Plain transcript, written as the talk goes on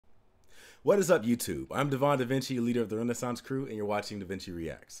What is up, YouTube? I'm Devon DaVinci, leader of the Renaissance crew, and you're watching DaVinci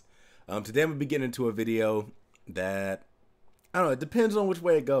Reacts. Today I'm going to be getting into a video that, I don't know, it depends on which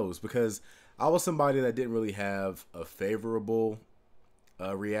way it goes, because I was somebody that didn't really have a favorable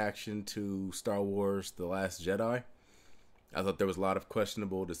reaction to Star Wars The Last Jedi. I thought there was a lot of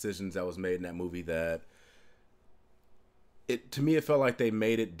questionable decisions that was made in that movie that, to me, it felt like they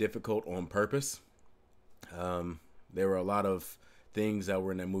made it difficult on purpose. There were a lot of things that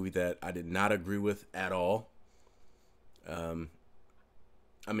were in that movie that I did not agree with at all. I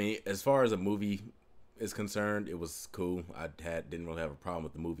mean, as far as a movie is concerned, it was cool. Didn't really have a problem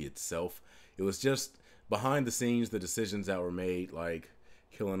with the movie itself. It was just behind the scenes, the decisions that were made, like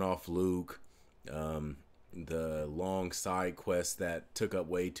killing off Luke, the long side quests that took up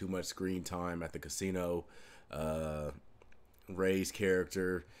way too much screen time at the casino, Rey's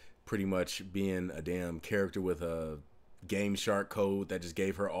character pretty much being a damn character with a Game Shark code that just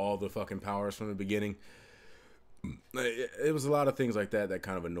gave her all the fucking powers from the beginning. It was a lot of things like that that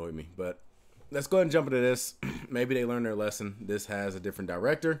kind of annoyed me. But let's go ahead and jump into this. Maybe they learned their lesson. This has a different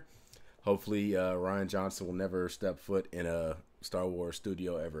director. Hopefully Rian Johnson will never step foot in a Star Wars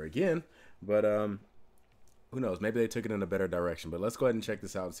studio ever again. But who knows? Maybe they took it in a better direction. But let's go ahead and check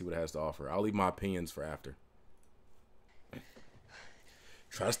this out and see what it has to offer. I'll leave my opinions for after.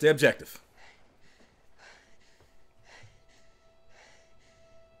 Try to stay objective.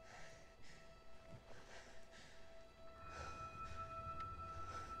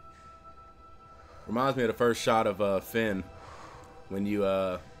 Reminds me of the first shot of Finn when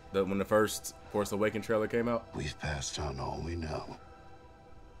when the first Force Awakens trailer came out. We've passed on all we know.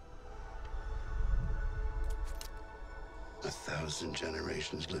 1,000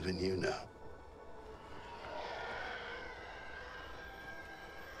 generations live in you now.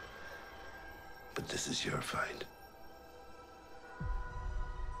 But this is your fight.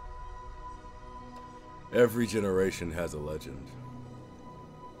 Every generation has a legend.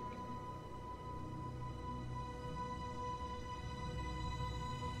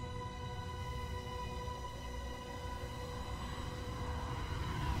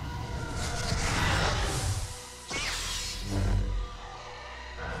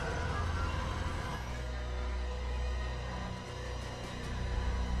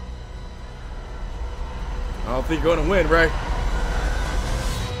 I don't think you're gonna win, right?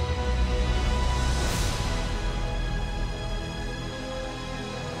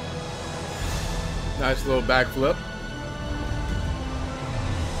 Nice little backflip.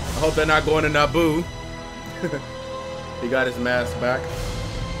 I hope they're not going to Naboo. He got his mask back.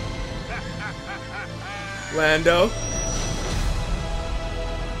 Lando.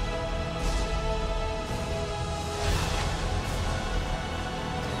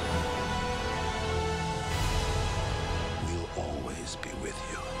 Be with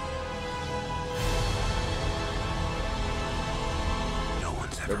you. No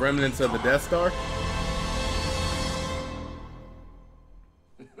one's ever The remnants of the Death Star.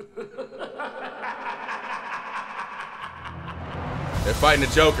 They're fighting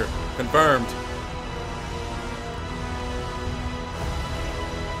the Joker. Confirmed.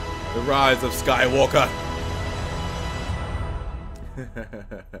 The rise of Skywalker.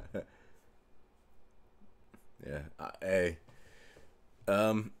 Yeah. Hey.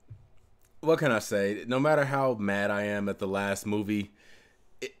 What can I say? No matter how mad I am at the last movie,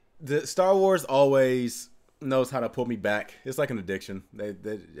 the Star Wars always knows how to pull me back. It's like an addiction. I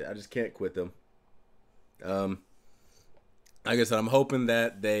just can't quit them. Like I said, I'm hoping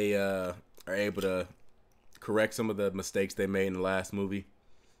that they are able to correct some of the mistakes they made in the last movie.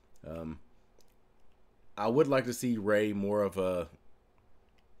 I would like to see Rey more of a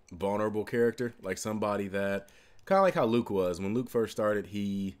vulnerable character, like somebody that, kind of like how Luke was. When Luke first started,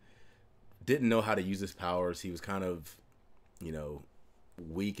 he didn't know how to use his powers. He was kind of,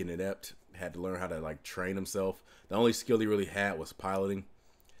 weak and inept. Had to learn how to, like, train himself. The only skill he really had was piloting.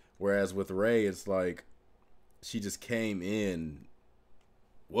 Whereas with Rey, it's like she just came in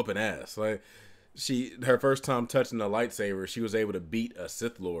whooping ass. Like, her first time touching a lightsaber, she was able to beat a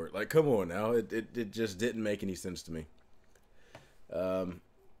Sith Lord. Like, come on now. It just didn't make any sense to me.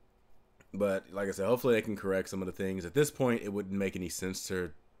 But like I said, hopefully they can correct some of the things. At this point, it wouldn't make any sense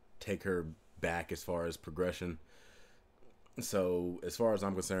to take her back as far as progression. So as far as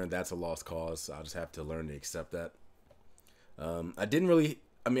I'm concerned, that's a lost cause. I'll just have to learn to accept that. I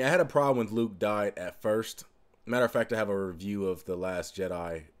had a problem when Luke died at first. Matter of fact, I have a review of The Last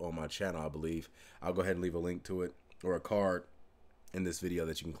Jedi on my channel, I believe. I'll go ahead and leave a link to it, or a card in this video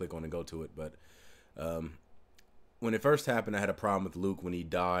that you can click on and go to it. But when it first happened, I had a problem with Luke when he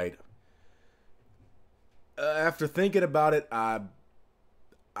died. After thinking about it, I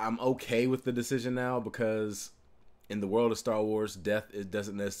I'm okay with the decision now because in the world of Star Wars, death, it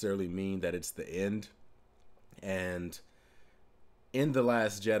doesn't necessarily mean that it's the end. And in The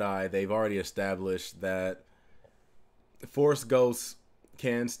Last Jedi, they've already established that Force ghosts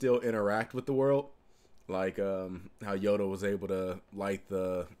can still interact with the world, like how Yoda was able to light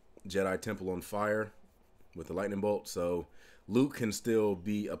the Jedi Temple on fire with the lightning bolt. So Luke can still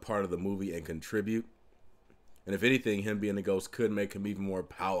be a part of the movie and contribute. And if anything, him being a ghost could make him even more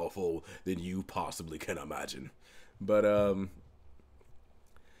powerful than you possibly can imagine. But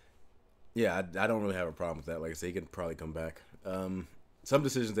yeah, I don't really have a problem with that. Like I said, he can probably come back. Some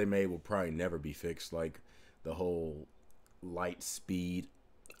decisions they made will probably never be fixed, like the whole light speed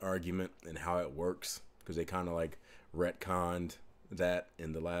argument and how it works, because they kind of like retconned that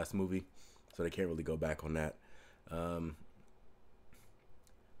in the last movie, so they can't really go back on that.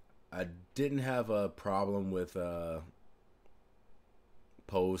 I didn't have a problem with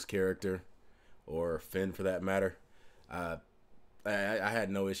Poe's character, or Finn for that matter. I had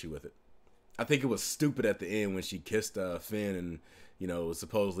no issue with it. I think it was stupid at the end when she kissed Finn and, you know,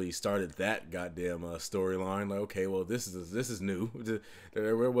 supposedly started that goddamn storyline. Like, okay, well, this is new.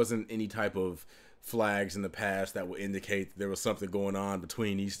 There wasn't any type of flags in the past that would indicate there was something going on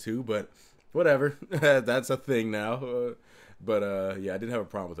between these two, but whatever. That's a thing now. But yeah, I didn't have a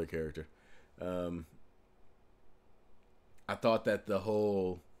problem with her character. I thought that the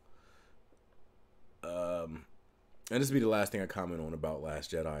whole and this will be the last thing I comment on about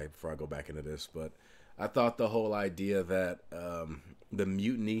Last Jedi before I go back into this, but I thought the whole idea that the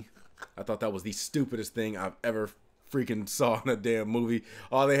mutiny, I thought that was the stupidest thing I've ever freaking saw in a damn movie.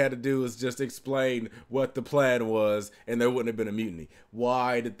 All they had to do was just explain what the plan was, and there wouldn't have been a mutiny.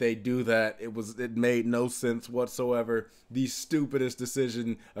 Why did they do that? It made no sense whatsoever. The stupidest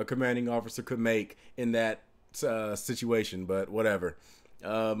decision a commanding officer could make in that situation, but whatever.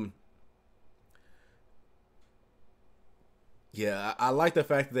 Yeah, I like the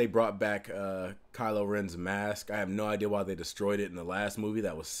fact that they brought back Kylo Ren's mask. I have no idea why they destroyed it in the last movie.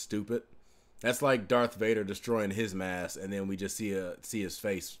 That was stupid. That's like Darth Vader destroying his mask, and then we just see his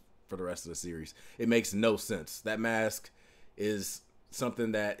face for the rest of the series. It makes no sense. That mask is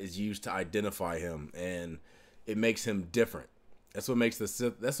something that is used to identify him, and it makes him different. That's what makes the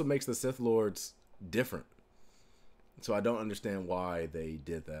Sith Lords different. So I don't understand why they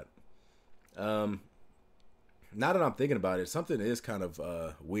did that. Now that I'm thinking about it, something is kind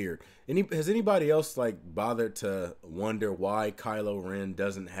of weird. Has anybody else like bothered to wonder why Kylo Ren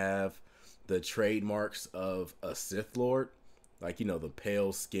doesn't have the trademarks of a Sith Lord? Like, you know, the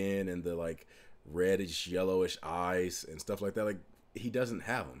pale skin and the like reddish, yellowish eyes and stuff like that. Like, he doesn't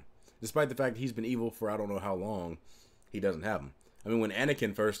have them. Despite the fact that he's been evil for I don't know how long, he doesn't have them. I mean, when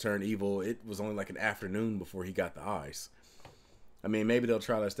Anakin first turned evil, it was only like an afternoon before he got the eyes. I mean, maybe they'll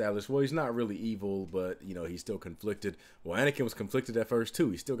try to establish, well, he's not really evil, but, you know, he's still conflicted. Well, Anakin was conflicted at first, too.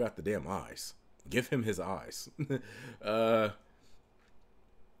 He still got the damn eyes. Give him his eyes.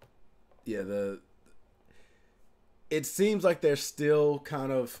 Yeah, it seems like they're still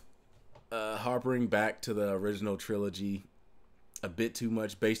kind of harping back to the original trilogy a bit too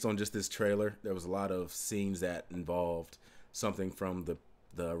much based on just this trailer. There was a lot of scenes that involved something from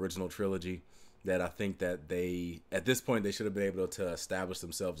the original trilogy that I think that they, at this point, they should have been able to establish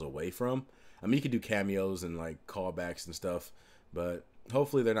themselves away from. I mean, you could do cameos and like callbacks and stuff, but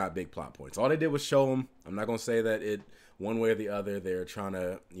hopefully they're not big plot points. All they did was show them. I'm not going to say that it, one way or the other, they're trying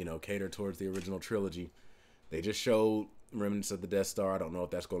to, you know, cater towards the original trilogy. They just showed remnants of the Death Star. I don't know if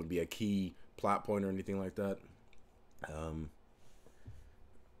that's going to be a key plot point or anything like that.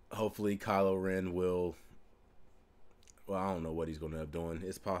 Hopefully Kylo Ren will, well, I don't know what he's going to end up doing.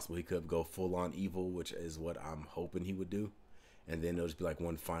 It's possible he could go full-on evil, which is what I'm hoping he would do. And then there'll just be like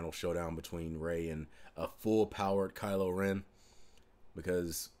one final showdown between Rey and a full-powered Kylo Ren.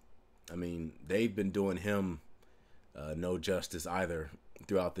 Because, I mean, they've been doing him no justice either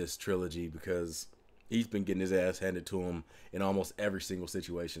throughout this trilogy, because he's been getting his ass handed to him in almost every single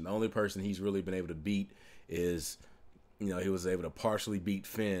situation. The only person he's really been able to beat is, you know, he was able to partially beat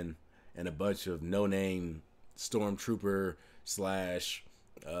Finn and a bunch of no-name stormtrooper slash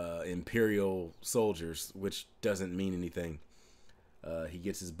Imperial soldiers, which doesn't mean anything. He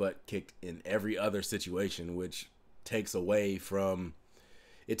gets his butt kicked in every other situation, which takes away from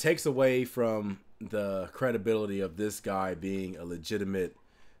the credibility of this guy being a legitimate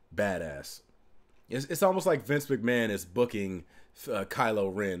badass. It's almost like Vince McMahon is booking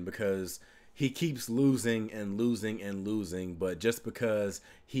Kylo Ren, because he keeps losing and losing and losing, but just because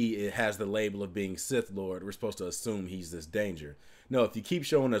he has the label of being Sith Lord, we're supposed to assume he's this danger. No, if you keep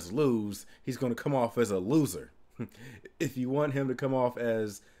showing us lose, he's going to come off as a loser. If you want him to come off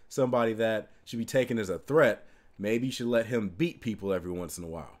as somebody that should be taken as a threat, maybe you should let him beat people every once in a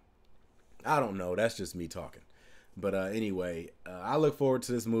while. I don't know. That's just me talking. But anyway, I look forward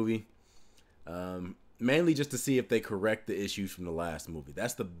to this movie. Mainly just to see if they correct the issues from the last movie.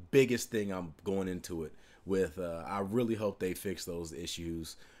 That's the biggest thing I'm going into it with. I really hope they fix those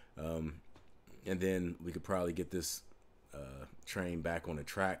issues. And then we could probably get this train back on the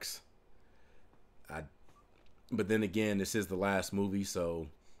tracks. But then again, this is the last movie, so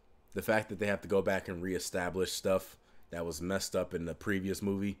the fact that they have to go back and reestablish stuff that was messed up in the previous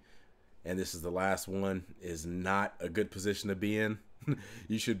movie, and this is the last one, is not a good position to be in.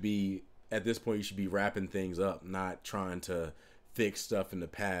 You should be, at this point, you should be wrapping things up, not trying to fix stuff in the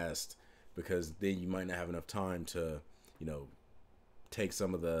past, because then you might not have enough time to, you know, take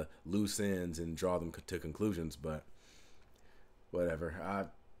some of the loose ends and draw them to conclusions. But whatever.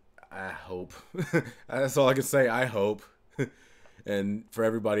 I hope. That's all I can say. I hope. And for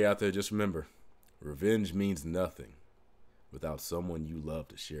everybody out there, just remember, revenge means nothing without someone you love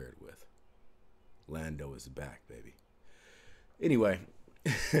to share it with. Lando is back, baby. Anyway,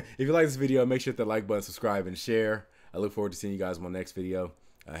 if you like this video, make sure to hit the like button, subscribe, and share. I look forward to seeing you guys in my next video.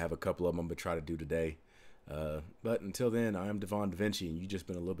 I have a couple of them I'm going to try to do today. But until then, I am Devon DaVinci, and you've just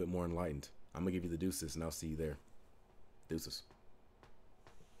been a little bit more enlightened. I'm going to give you the deuces, and I'll see you there. Deuces.